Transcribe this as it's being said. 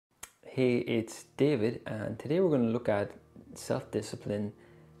Hey, it's David, and today we're going to look at self-discipline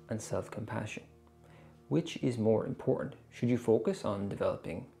and self-compassion. Which is more important? Should you focus on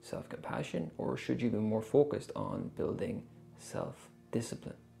developing self-compassion, or should you be more focused on building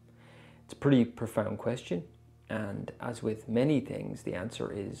self-discipline? It's a pretty profound question, and as with many things, the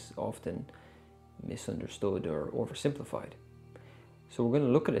answer is often misunderstood or oversimplified. So we're going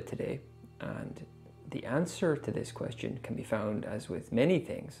to look at it today, and the answer to this question can be found, as with many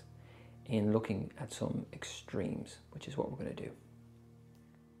things, in looking at some extremes, which is what we're going to do.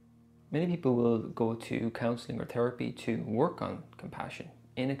 Many people will go to counseling or therapy to work on compassion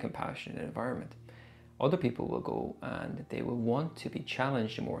in a compassionate environment. Other people will go and they will want to be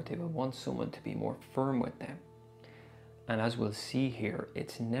challenged more. They will want someone to be more firm with them. And as we'll see here,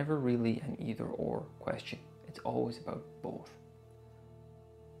 it's never really an either-or question. It's always about both.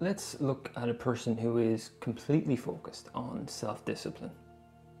 Let's look at a person who is completely focused on self-discipline.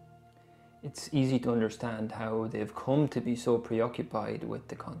 It's easy to understand how they've come to be so preoccupied with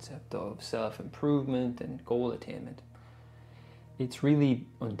the concept of self-improvement and goal attainment. It's really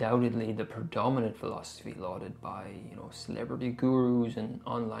undoubtedly the predominant philosophy lauded by, celebrity gurus and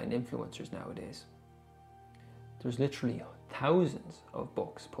online influencers nowadays. There's literally thousands of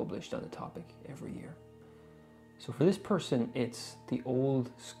books published on the topic every year. So for this person, it's the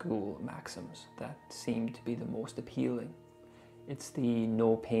old school maxims that seem to be the most appealing. It's the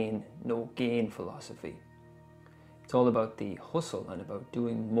no pain, no gain philosophy. It's all about the hustle and about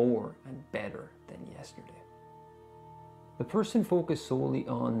doing more and better than yesterday. The person focused solely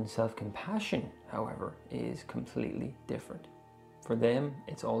on self-compassion, however, is completely different. For them,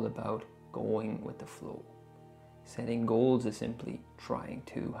 it's all about going with the flow. Setting goals is simply trying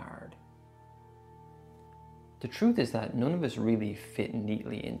too hard. The truth is that none of us really fit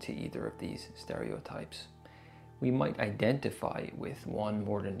neatly into either of these stereotypes. We might identify with one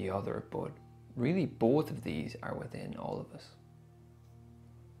more than the other, but really both of these are within all of us.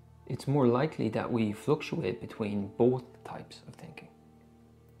 It's more likely that we fluctuate between both types of thinking.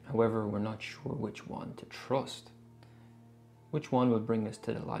 However, we're not sure which one to trust. Which one will bring us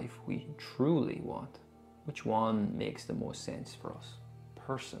to the life we truly want? Which one makes the most sense for us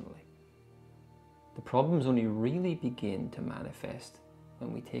personally? The problems only really begin to manifest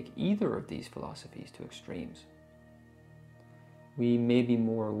when we take either of these philosophies to extremes. We may be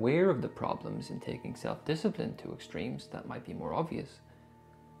more aware of the problems in taking self-discipline to extremes. That might be more obvious.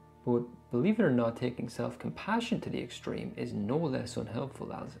 But believe it or not, taking self-compassion to the extreme is no less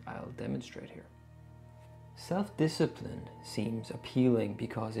unhelpful, as I'll demonstrate here. Self-discipline seems appealing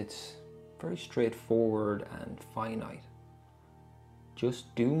because it's very straightforward and finite.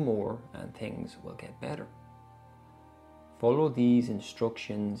 Just do more and things will get better. Follow these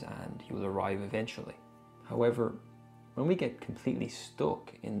instructions and you'll arrive eventually. However, when we get completely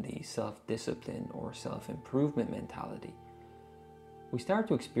stuck in the self-discipline or self-improvement mentality, we start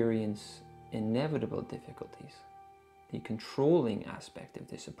to experience inevitable difficulties. The controlling aspect of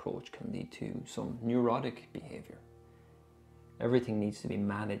this approach can lead to some neurotic behavior. Everything needs to be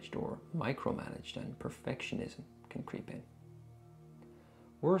managed or micromanaged, and perfectionism can creep in.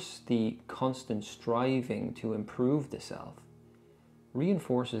 Worse, the constant striving to improve the self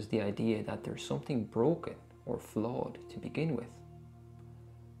reinforces the idea that there's something broken or flawed to begin with.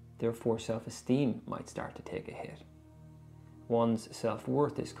 Therefore, self-esteem might start to take a hit. One's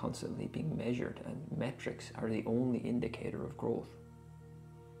self-worth is constantly being measured, and metrics are the only indicator of growth.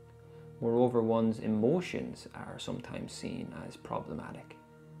 Moreover, one's emotions are sometimes seen as problematic.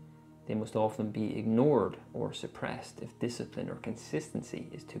 They must often be ignored or suppressed if discipline or consistency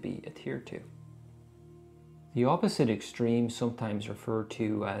is to be adhered to. The opposite extreme, sometimes referred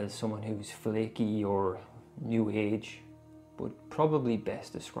to as someone who's flaky or new age, but probably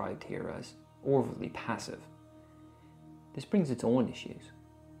best described here as overly passive. This brings its own issues.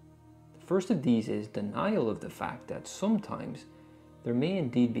 The first of these is denial of the fact that sometimes there may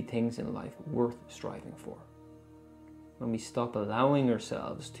indeed be things in life worth striving for. When we stop allowing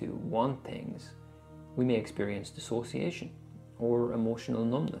ourselves to want things, we may experience dissociation or emotional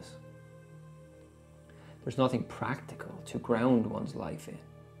numbness. There's nothing practical to ground one's life in.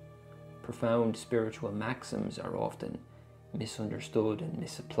 Profound spiritual maxims are often misunderstood and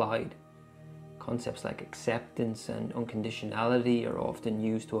misapplied. Concepts like acceptance and unconditionality are often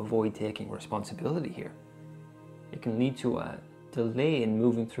used to avoid taking responsibility here. It can lead to a delay in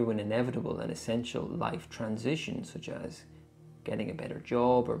moving through an inevitable and essential life transition, such as getting a better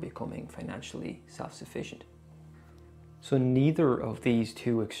job or becoming financially self-sufficient. So neither of these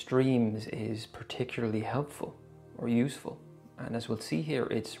two extremes is particularly helpful or useful. And as we'll see here,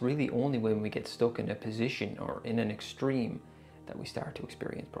 it's really only when we get stuck in a position or in an extreme that we start to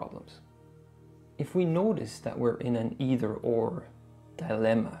experience problems. If we notice that we're in an either-or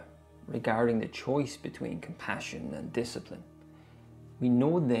dilemma regarding the choice between compassion and discipline, we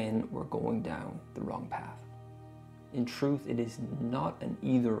know then we're going down the wrong path. In truth, it is not an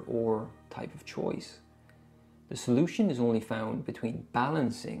either-or type of choice. The solution is only found between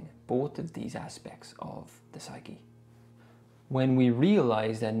balancing both of these aspects of the psyche. When we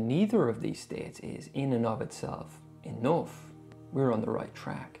realize that neither of these states is in and of itself enough, we're on the right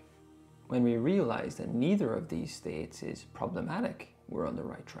track. When we realize that neither of these states is problematic, we're on the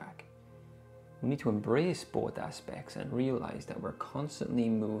right track. We need to embrace both aspects and realize that we're constantly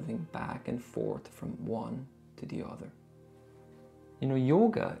moving back and forth from one to the other. You know,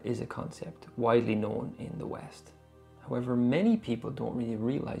 yoga is a concept widely known in the West. However, many people don't really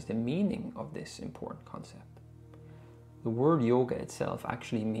realize the meaning of this important concept. The word yoga itself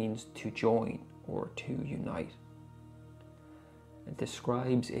actually means to join or to unite. It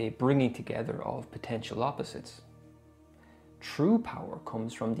describes a bringing together of potential opposites. True power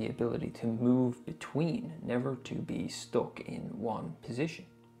comes from the ability to move between, never to be stuck in one position.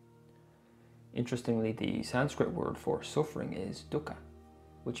 Interestingly, the Sanskrit word for suffering is dukkha,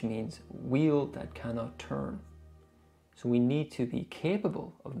 which means wheel that cannot turn. So we need to be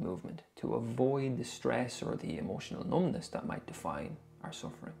capable of movement to avoid the stress or the emotional numbness that might define our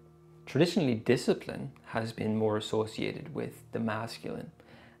suffering. Traditionally, discipline has been more associated with the masculine,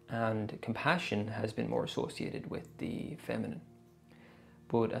 and compassion has been more associated with the feminine.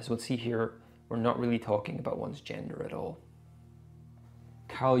 But as we'll see here, we're not really talking about one's gender at all.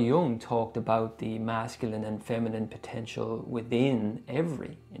 Carl Jung talked about the masculine and feminine potential within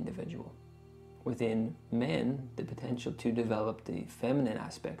every individual. Within men, the potential to develop the feminine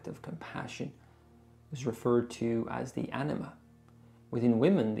aspect of compassion was referred to as the anima. Within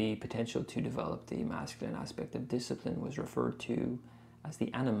women, the potential to develop the masculine aspect of discipline was referred to as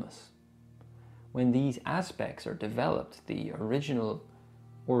the animus. When these aspects are developed, the original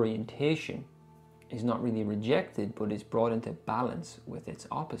orientation is not really rejected, but is brought into balance with its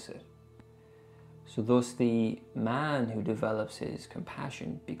opposite. So thus the man who develops his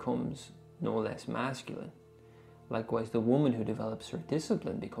compassion becomes no less masculine. Likewise, the woman who develops her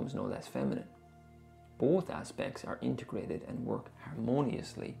discipline becomes no less feminine. Both aspects are integrated and work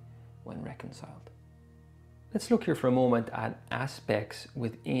harmoniously when reconciled. Let's look here for a moment at aspects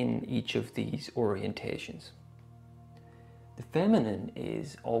within each of these orientations. The feminine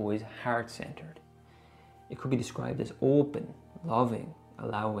is always heart-centered. It could be described as open, loving,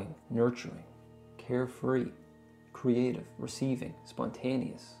 allowing, nurturing, carefree, creative, receiving,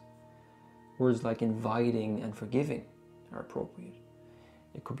 spontaneous. Words like inviting and forgiving are appropriate.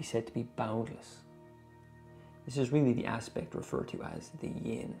 It could be said to be boundless. This is really the aspect referred to as the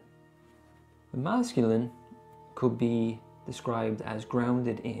yin. The masculine could be described as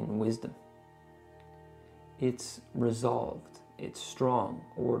grounded in wisdom. It's resolved, it's strong,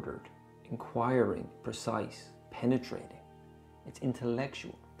 ordered, inquiring, precise, penetrating. It's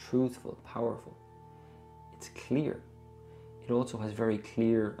intellectual, truthful, powerful. It's clear. It also has very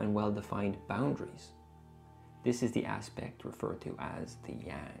clear and well-defined boundaries. This is the aspect referred to as the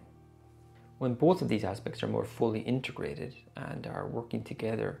yang. When both of these aspects are more fully integrated and are working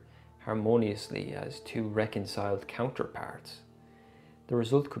together harmoniously as two reconciled counterparts, the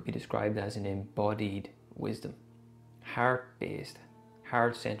result could be described as an embodied wisdom. Heart-based,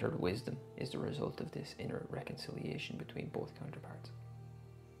 heart-centered wisdom is the result of this inner reconciliation between both counterparts.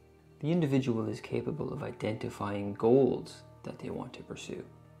 The individual is capable of identifying goals that they want to pursue,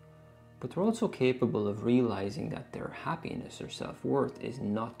 but they're also capable of realizing that their happiness or self-worth is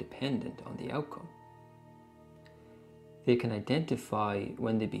not dependent on the outcome. They can identify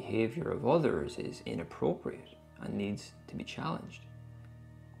when the behavior of others is inappropriate and needs to be challenged.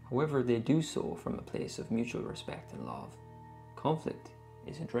 However, they do so from a place of mutual respect and love. Conflict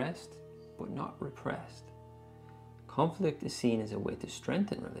is addressed, but not repressed. Conflict is seen as a way to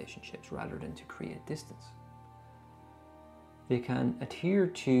strengthen relationships rather than to create distance. They can adhere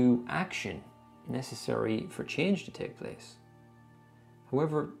to action necessary for change to take place.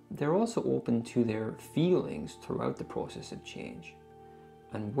 However, they're also open to their feelings throughout the process of change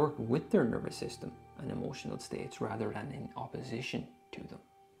and work with their nervous system and emotional states rather than in opposition to them.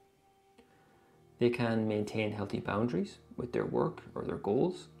 They can maintain healthy boundaries with their work or their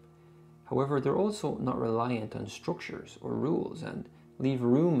goals. However, they're also not reliant on structures or rules and leave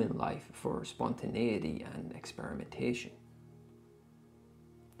room in life for spontaneity and experimentation.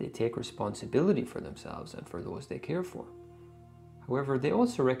 They take responsibility for themselves and for those they care for. However, they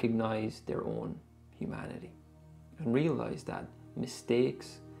also recognize their own humanity and realize that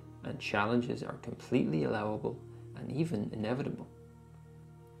mistakes and challenges are completely allowable and even inevitable.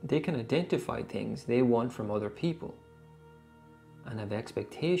 They can identify things they want from other people and have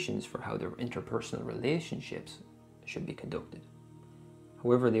expectations for how their interpersonal relationships should be conducted.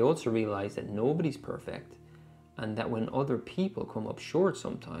 However, they also realize that nobody's perfect, and that when other people come up short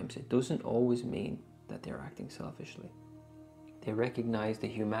sometimes, it doesn't always mean that they're acting selfishly. They recognize the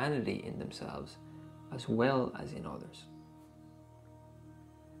humanity in themselves as well as in others.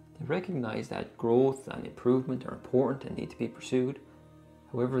 They recognize that growth and improvement are important and need to be pursued.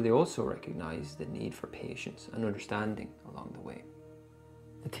 However, they also recognize the need for patience and understanding along the way.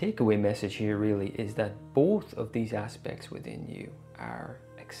 The takeaway message here really is that both of these aspects within you are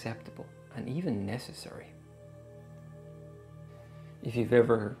acceptable and even necessary. If you've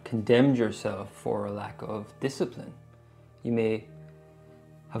ever condemned yourself for a lack of discipline, you may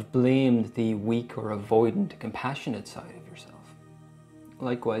have blamed the weak or avoidant, compassionate side of yourself.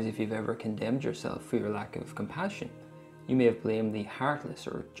 Likewise, if you've ever condemned yourself for your lack of compassion, you may have blamed the heartless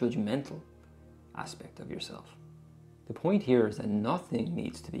or judgmental aspect of yourself. The point here is that nothing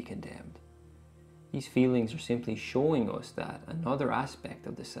needs to be condemned. These feelings are simply showing us that another aspect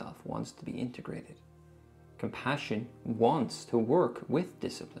of the self wants to be integrated. Compassion wants to work with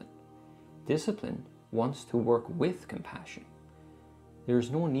discipline. Discipline wants to work with compassion. There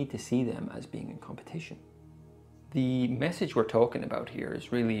is no need to see them as being in competition. The message we're talking about here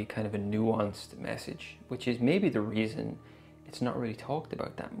is really kind of a nuanced message, which is maybe the reason it's not really talked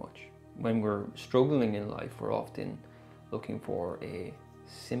about that much. When we're struggling in life, we're often looking for a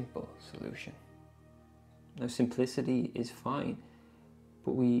simple solution. Now, simplicity is fine,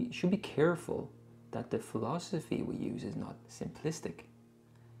 but we should be careful that the philosophy we use is not simplistic.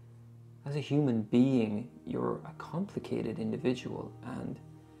 As a human being, you're a complicated individual, and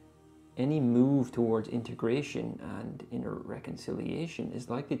any move towards integration and inner reconciliation is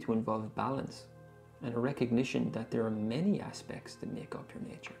likely to involve balance and a recognition that there are many aspects that make up your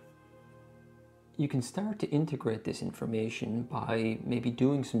nature. You can start to integrate this information by maybe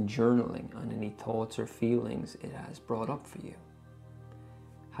doing some journaling on any thoughts or feelings it has brought up for you.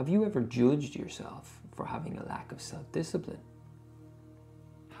 Have you ever judged yourself for having a lack of self-discipline?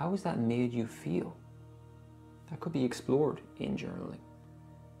 How has that made you feel? That could be explored in journaling.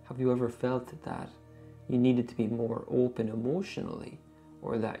 Have you ever felt that you needed to be more open emotionally,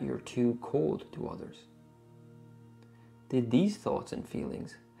 or that you're too cold to others? Did these thoughts and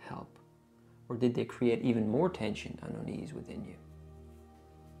feelings help, or did they create even more tension and unease within you?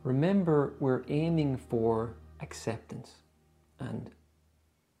 Remember, we're aiming for acceptance, and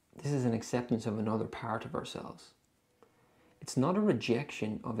this is an acceptance of another part of ourselves. It's not a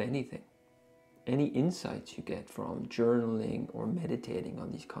rejection of anything. Any insights you get from journaling or meditating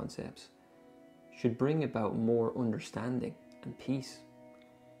on these concepts should bring about more understanding and peace.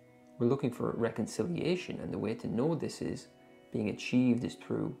 We're looking for reconciliation, and the way to know this is being achieved is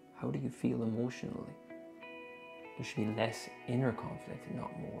through how do you feel emotionally. There should be less inner conflict,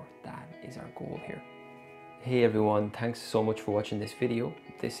 not more. That is our goal here. Hey everyone, thanks so much for watching this video.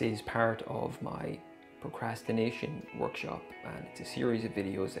 This is part of my procrastination workshop, and it's a series of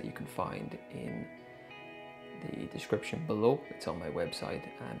videos that you can find in the description below. It's on my website,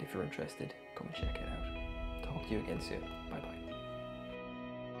 and if you're interested, come and check it out. Talk to you again soon. Bye bye.